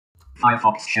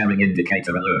Firefox sharing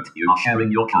indicator alert. You are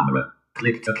sharing your camera.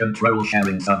 Click to control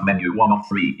sharing submenu 1 of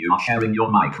 3. You are sharing your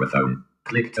microphone.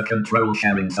 Click to control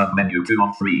sharing submenu 2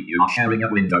 of 3. You are sharing a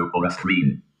window or a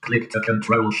screen. Click to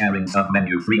control sharing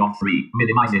submenu 3 of 3.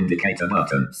 Minimize indicator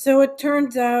button. So it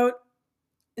turns out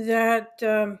that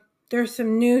there's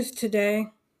some news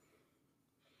today.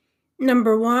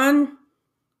 Number one,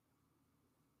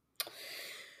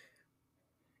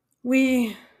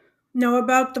 we know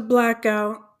about the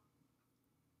blackout,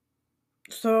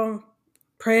 so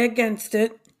pray against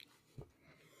it.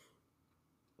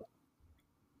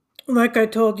 Like I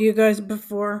told you guys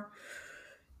before.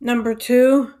 Number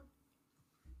two,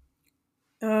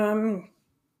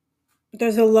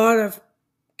 there's a lot of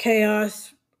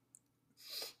chaos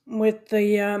with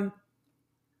the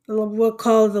we'll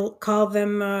call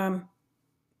them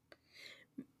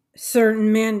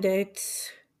certain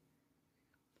mandates.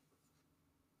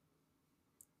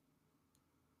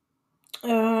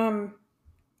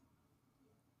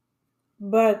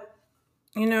 But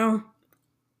you know,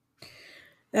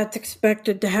 that's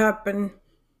expected to happen.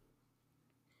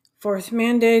 Force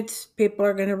mandates, people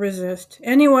are going to resist.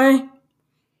 Anyway,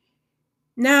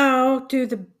 now to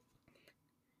the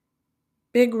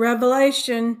big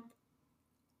revelation,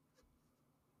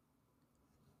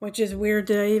 which is weird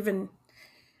to even.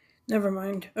 Never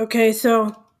mind. Okay,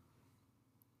 so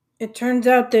it turns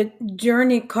out that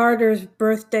Journey Carter's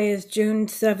birthday is June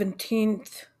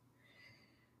 17th.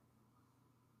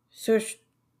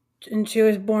 And she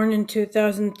was born in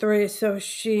 2003, so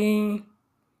she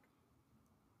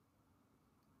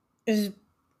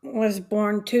was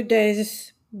born 2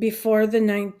 days before the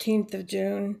 19th of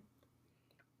June.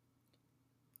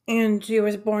 And she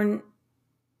was born,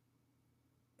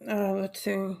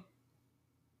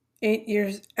 8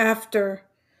 years after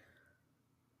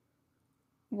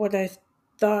what I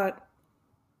thought.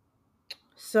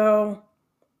 So,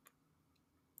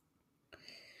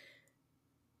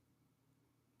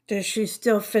 does she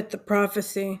still fit the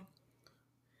prophecy?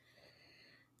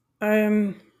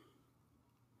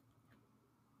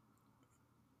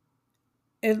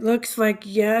 It looks like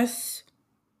yes,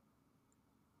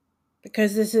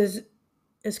 because this is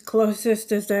as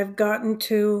closest as I've gotten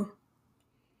to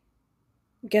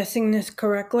guessing this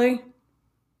correctly.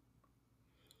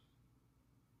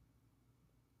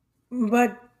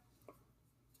 But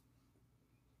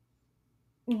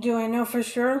do I know for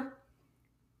sure?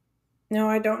 No,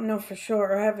 I don't know for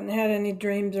sure. I haven't had any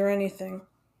dreams or anything.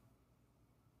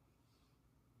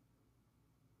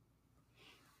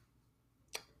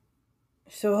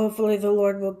 So hopefully the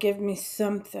Lord will give me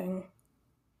something.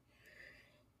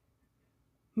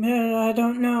 But I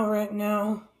don't know right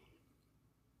now.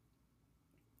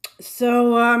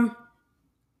 So,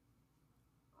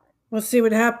 we'll see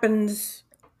what happens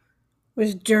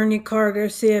with Journey Carter,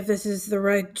 see if this is the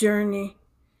right journey.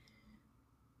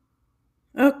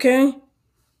 Okay.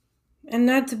 And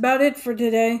that's about it for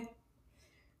today.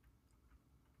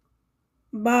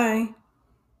 Bye.